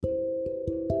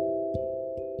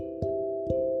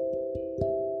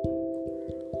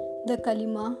The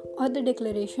kalima or the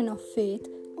declaration of faith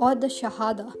or the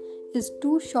shahada is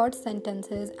two short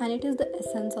sentences and it is the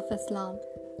essence of Islam.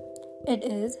 It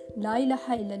is La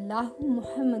ilaha illallah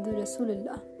Muhammadur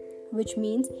Rasulullah, which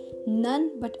means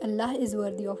none but Allah is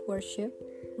worthy of worship.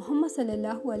 Muhammad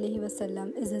sallallahu alaihi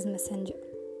wasallam is his messenger.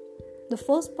 The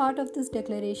first part of this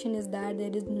declaration is that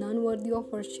there is none worthy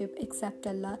of worship except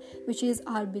Allah, which is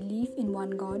our belief in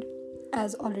one God,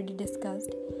 as already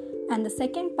discussed. And the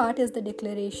second part is the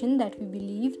declaration that we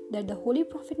believe that the Holy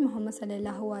Prophet Muhammad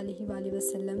sallallahu alaihi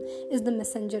wasallam is the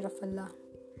messenger of Allah.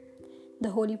 The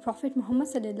Holy Prophet Muhammad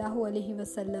sallallahu alaihi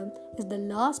wasallam is the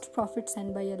last prophet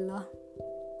sent by Allah.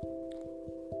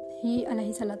 He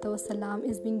alayhi salatu wasalam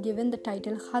is being given the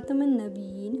title Khatam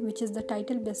al-Nabiyyin, which is the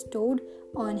title bestowed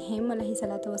on him alayhi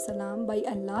salatu wasalam by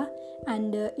Allah,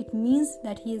 and it means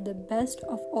that he is the best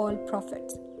of all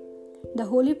prophets. The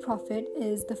Holy Prophet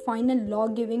is the final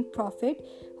law-giving prophet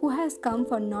who has come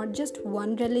for not just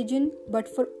one religion but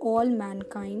for all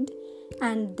mankind,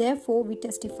 and therefore we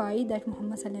testify that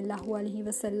Muhammad sallallahu alaihi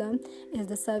wasallam is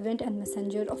the servant and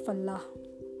messenger of Allah.